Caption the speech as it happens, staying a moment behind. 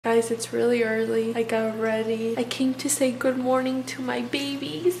guys, it's really early. I got ready. I came to say good morning to my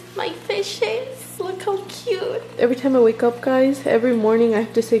babies, my fishes. Look how cute. Every time I wake up, guys, every morning I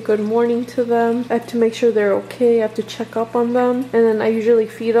have to say good morning to them. I have to make sure they're okay. I have to check up on them. And then I usually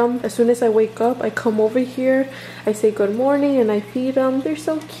feed them. As soon as I wake up, I come over here. I say good morning and I feed them. They're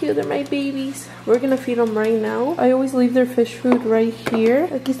so cute. They're my babies. We're gonna feed them right now. I always leave their fish food right here.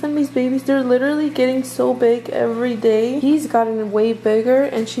 Aquí están mis babies. They're literally getting so big every day. He's gotten way bigger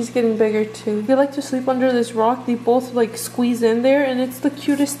and she's getting bigger too. They like to sleep under this rock. They both like squeeze in there and it's the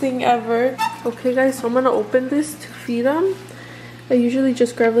cutest thing ever. Okay guys, so I'm gonna open this to feed them. I usually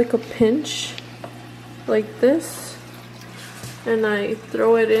just grab like a pinch like this and I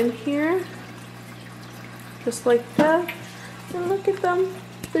throw it in here just like that. And look at them.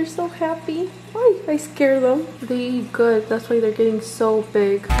 They're so happy. I scare them. They eat good. That's why they're getting so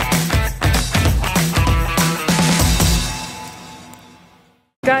big.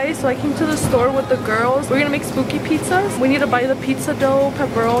 Guys, so I came to the store with the girls. We're gonna make spooky pizzas. We need to buy the pizza dough,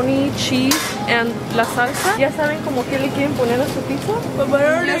 pepperoni, cheese, and la salsa. ¿Ya saben como que le quieren poner a su pizza?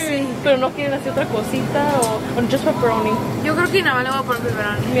 Pepperoni. Sí. Pero no quieren hacer otra cosita o just pepperoni. Yo creo que nada más le voy a poner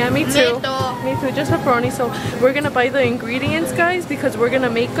pepperoni. Yeah, me too. Neto. Me too, just pepperoni. So we're gonna buy the ingredients, guys, because we're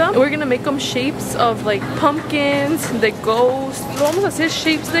gonna make them. We're gonna make them shapes of like pumpkins, the ghost. Lo vamos a hacer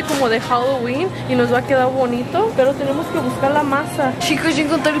shapes de como de Halloween y nos va a quedar bonito. Pero tenemos que buscar la masa. Chicos, yo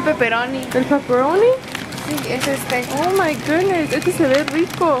encontré el pepperoni. ¿El pepperoni? Sí, es este. Oh my goodness, este se ve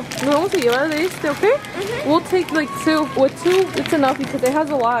rico. Nos vamos a llevar de este, ¿ok? We'll take like two. With two, it's enough because it has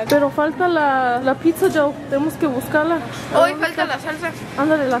a lot. Pero falta la pizza dough. Tenemos que buscarla. Hoy falta la salsa.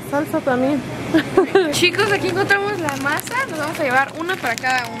 Ándale, la salsa también. Chicos, aquí encontramos la masa. Nos vamos a llevar una para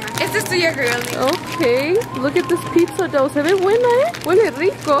cada una. Esta es tuya, girly. Okay, look at this pizza dough. Se ve buena, ¿eh? Huele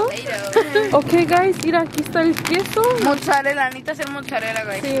rico. Okay, guys, mira, aquí está el queso. Mozzarella, necesita hacer mozzarella,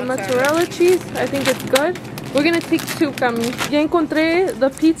 guys. Sí, mozzarella cheese. I think it's good. We're gonna take two, Cami. Ya encontré the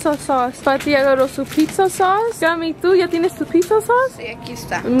pizza sauce. Pati agarró su pizza sauce. Cami, ¿tú ya tienes tu pizza sauce? Sí, aquí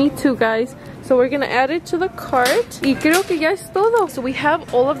está. Me too, guys. So we're gonna add it to the cart. Y creo que ya es todo. So we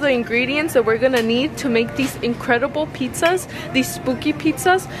have all of the ingredients that we're gonna need to make these incredible pizzas, these spooky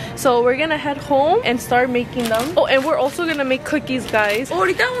pizzas. So we're gonna head home and start making them. Oh, and we're also gonna make cookies, guys.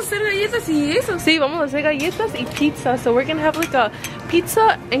 Ahorita vamos a hacer galletas y eso. Sí, vamos a hacer galletas y pizza. So we're gonna have like a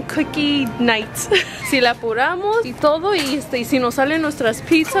pizza and cookie night. Si la apuramos y todo y si nos salen nuestras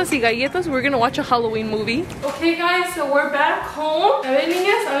pizzas y galletas, we're gonna watch a Halloween movie. Okay, guys, so we're back home. A ver,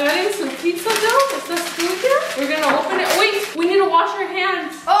 niñas, agarren su pizza dough. Esta es tuya. We're gonna open it. Wait, we need to wash our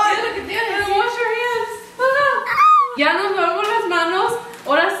hands. Oh, look at this. Wash our hands. Ya nos lavamos las manos.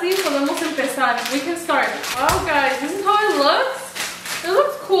 Ahora sí podemos empezar. We can start. Wow, guys, this is how it looks. It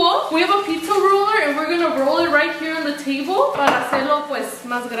looks cool. We have a pizza roller and we're gonna roll it right here on the table para hacerlo pues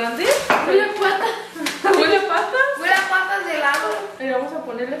más grande. Huele a pata. ¿Huele a patas? Huele a patas de helado. Y vamos a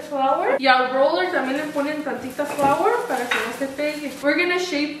ponerle flour. Y al roller también le ponen tantita flour para que no se pegue. We're gonna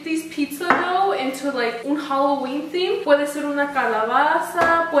shape these pizza dough into like un Halloween theme. Puede ser una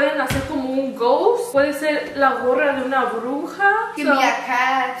calabaza, pueden hacer como un ghost, puede ser la gorra de una bruja. Give me a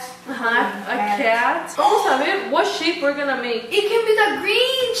cat. A cat. Vamos a ver what shape we're gonna make. It can be the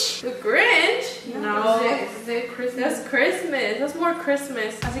Grinch. The Grinch? No. It's the Christmas. That's Christmas. That's more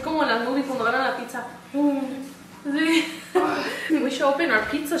Christmas. Así como en las movies cuando ganan la pizza. We should open our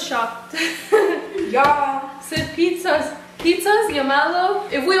pizza shop. Yeah. Said pizzas. Pizzas llamado.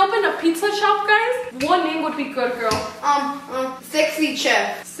 If we open a pizza shop, guys, one name would be good, girl. Sexy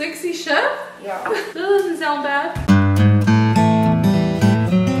Chef. Sexy Chef? Yeah. That doesn't sound bad.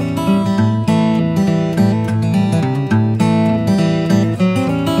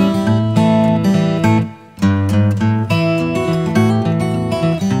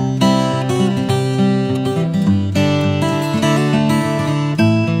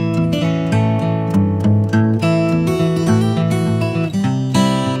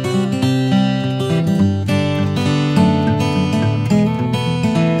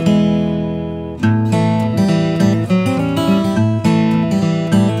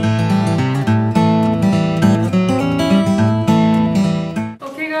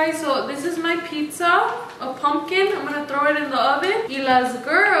 I'm gonna throw it in the oven. Y las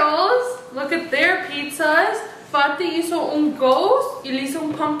girls, look at their pizzas. Fati hizo un ghost y le hizo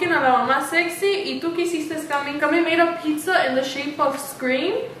un pumpkin a la mamá sexy. ¿Y tú qué hiciste, Cami? Cami made a pizza in the shape of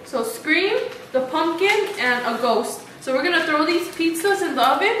Scream. So Scream, the pumpkin, and a ghost. So we're gonna throw these pizzas in the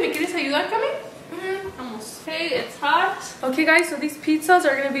oven. ¿Me quieres ayudar, Cami? Almost. Okay, it's hot. Okay guys, so these pizzas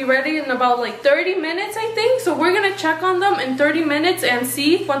are gonna be ready in about like 30 minutes, I think. So we're gonna check on them in 30 minutes and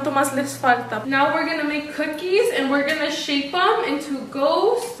see cuánto más les falta. Now we're gonna make cookies and we're gonna shape them into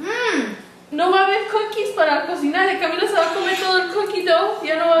ghosts. No va a haber cookies para cocinar. Camila se va a comer todo el cookie dough.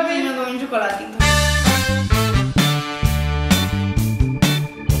 Ya no va a haber. No, con un chocolatito.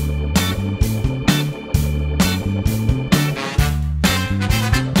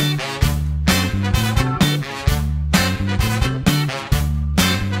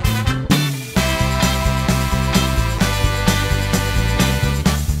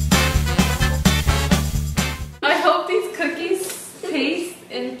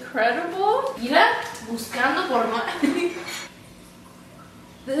 Incredible. Mira, buscando por más.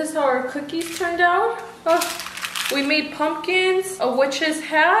 This is how our cookies turned out. Oh, we made pumpkins, a witch's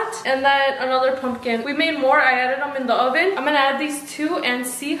hat, and then another pumpkin. We made more. I added them in the oven. I'm gonna add these two and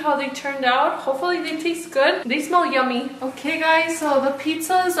see how they turned out. Hopefully they taste good. They smell yummy. Okay guys, so the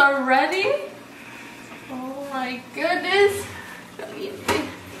pizzas are ready. Oh my goodness.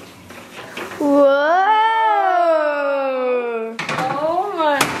 Whoa!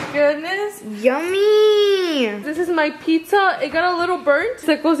 Goodness. Yummy! This is my pizza. It got a little burnt.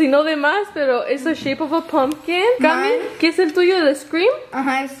 Se cocinó de más, pero it's the shape of a pumpkin. Cami, ¿qué es el tuyo de Scream?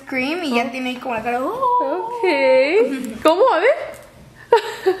 Ajá, es Scream y ya tiene ahí como la cara. Ok. ¿Cómo? A ver.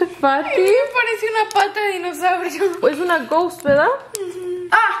 Fati. Me parece una pata de dinosaurio. Es una ghost, ¿verdad?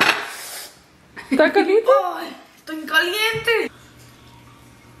 ¡Ah! ¿Está caliente? ¡Ay! ¡Estoy caliente!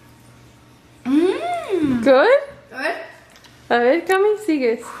 Good? A ver. A ver, Cami,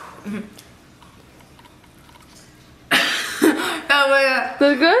 sigues. Está buena.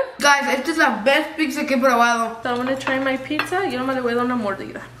 That's good? Guys, esta es la best pizza que he probado. So I'm gonna try my pizza. Yo nomás le voy a dar una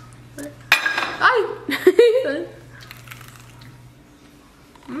mordida. ¡Ay!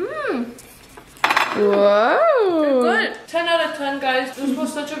 Wow. Good. 10 out of 10, guys. This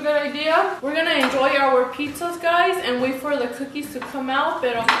was such a good idea. We're gonna enjoy our pizzas, guys, and wait for the cookies to come out.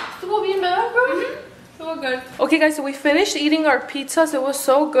 Pero estuvo bien, ¿verdad, bro? So good. Okay guys, so we finished eating our pizzas. It was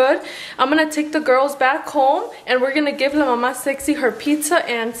so good. I'm gonna take the girls back home and we're gonna give la mamá sexy her pizza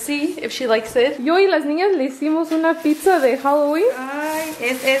and see if she likes it. Yo y las niñas le hicimos una pizza de Halloween. Ay,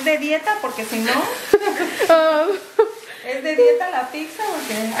 es de dieta porque si no es de dieta la pizza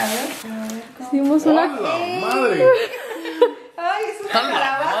porque a ver Hicimos una madre. Ay, es una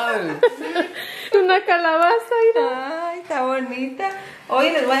calabaza. una calabaza. Ay, está bonita.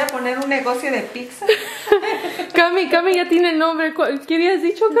 Hoy les voy a poner un negocio de pizza. Cami ya tiene nombre. ¿Qué habías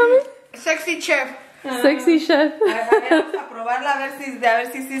dicho, Cami? Sexy chef. Sexy chef. Vamos a probarla a ver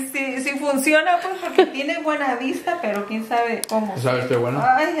si funciona, pues, porque tiene buena vista, pero quién sabe cómo. ¿Sabes qué bueno?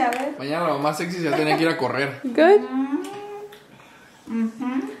 Ay, a ver. Mañana la mamá sexy ya tenía que ir a correr. Good.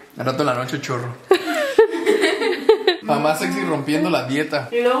 Al rato en la noche chorro. Mamá sexy rompiendo la dieta.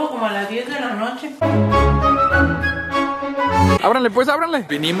 Y luego como a las 10 de la noche. Ábranle pues, ábranle.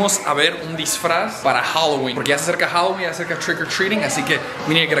 Vinimos a ver un disfraz para Halloween. Porque ya se acerca Halloween, ya se acerca trick or treating. Así que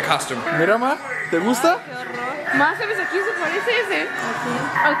we need to get a costume. Mira, ma, ¿te gusta? Más, ¿sabes a quién se parece ese?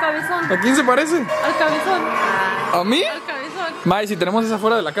 Al cabezón. ¿A quién se parece? Al cabezón. ¿A mí? Al cabezón. Ma, ¿y si tenemos esa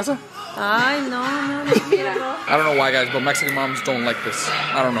fuera de la casa? Ay, no, mira. I don't know why, guys, but Mexican moms don't like this.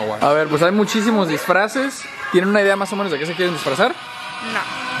 I don't know why. A ver, pues hay muchísimos disfraces. ¿Tienen una idea más o menos de qué se quieren disfrazar?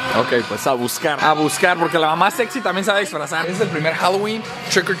 No. Ok, pues a buscar. A buscar, porque la mamá sexy también sabe disfrazar. Es el primer Halloween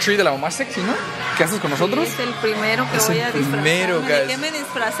trick or treat de la mamá sexy, ¿no? ¿Qué haces con nosotros? Es el primero que Es voy el a disfrazar. primero, ¿De guys. qué me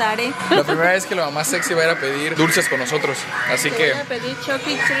disfrazaré? La primera vez que la mamá sexy va a ir a pedir dulces con nosotros. Así que... Voy a pedir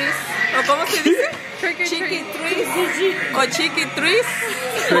Chucky Trees. ¿O cómo se dice? Chicky Trees. O Chicky Trees.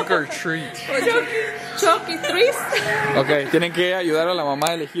 Trick or treat. O Chucky Trees. Ok, tienen que ayudar a la mamá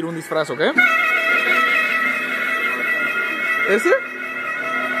a elegir un disfraz, ¿ok? ¿Ese?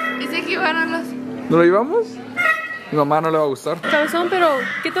 Dice que iban a los... ¿No lo llevamos? Mi mamá no le va a gustar. Cabezón, pero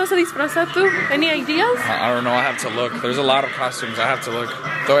 ¿qué te vas a disfrazar tú? Any ideas? I don't know, I have to look. There's a lot of costumes, I have to look.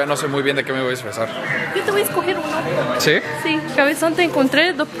 Todavía no sé muy bien de qué me voy a disfrazar. Yo te voy a escoger uno. ¿Sí? Sí, cabezón, te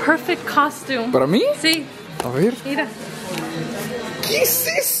encontré the perfect costume. ¿Para mí? Sí, A ver. mira. ¿Qué es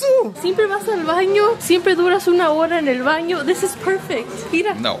eso? Siempre vas al baño, siempre duras una hora en el baño. This is perfect.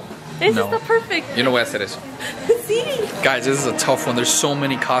 Mira. No. This No. is the perfect. Yo no voy a hacer eso. Sí. Guys, this is a tough one. There's so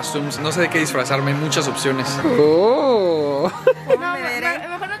many costumes. No sé de qué disfrazarme, hay muchas opciones. Oh. No,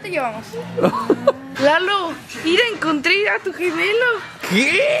 mejor no te llevamos. Lalo, mira, encontré a tu gemelo.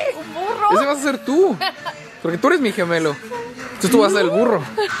 ¿Qué? Un burro. Ese vas a ser tú. Porque tú eres mi gemelo. Entonces tú vas a ser el burro.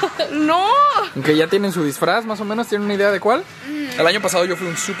 No. Aunque ya tienen su disfraz, más o menos. ¿Tienen una idea de cuál? El año pasado yo fui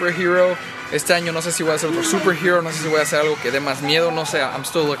un superhero. Este año no sé si voy a ser otro superhero, no sé si voy a hacer algo que dé más miedo, no sé, I'm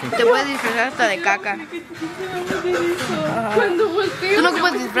still looking. Te puedes disfrazar hasta de caca. Cuando volteo. Tú no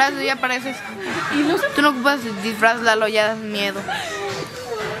ocupas disfraz, ya pareces. Tú no ocupas disfraz, Lalo, ya das miedo.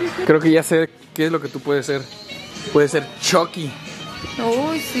 Creo que ya sé qué es lo que tú puedes ser. Puedes ser Chucky.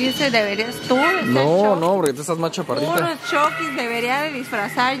 Uy, sí, ese deberías tú de ser No, Chucky. no, porque tú estás más chaparrita. Puros Chucky debería de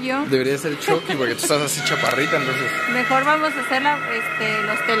disfrazar yo. Debería ser Chucky porque tú estás así chaparrita, entonces. Mejor vamos a hacer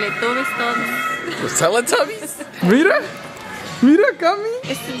los Teletubbies todos. Los Teletubbies. Mira, mira, Cami.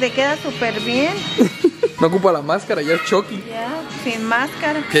 Este te queda súper bien. No ocupa la máscara, ya es Chucky. Ya, sin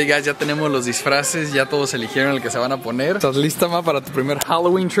máscara. Ok, guys, ya tenemos los disfraces, ya todos eligieron el que se van a poner. ¿Estás lista, Ma, para tu primer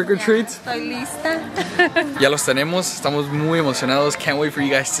Halloween trick or treat? Estoy lista. Ya los tenemos, estamos muy emocionados. Can't wait for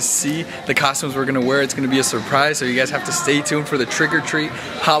you guys to see the costumes we're gonna wear. It's gonna be a surprise, so you guys have to stay tuned for the trick or treat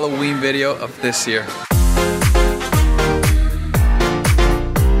Halloween video of this year.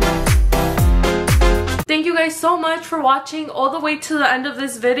 Thank you guys so much for watching all the way to the end of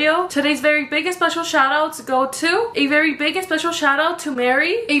this video. Today's very big and special shout outs go to a very big and special shout out to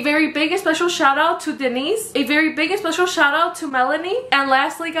Mary, a very big and special shout out to Denise, a very big and special shout out to Melanie, and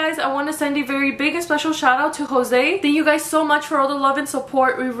lastly guys, I want to send a very big and special shout out to Jose. Thank you guys so much for all the love and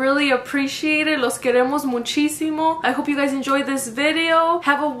support. We really appreciate it. Los queremos muchísimo. I hope you guys enjoyed this video.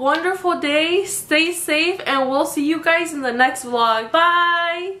 Have a wonderful day, stay safe, and we'll see you guys in the next vlog.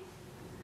 Bye!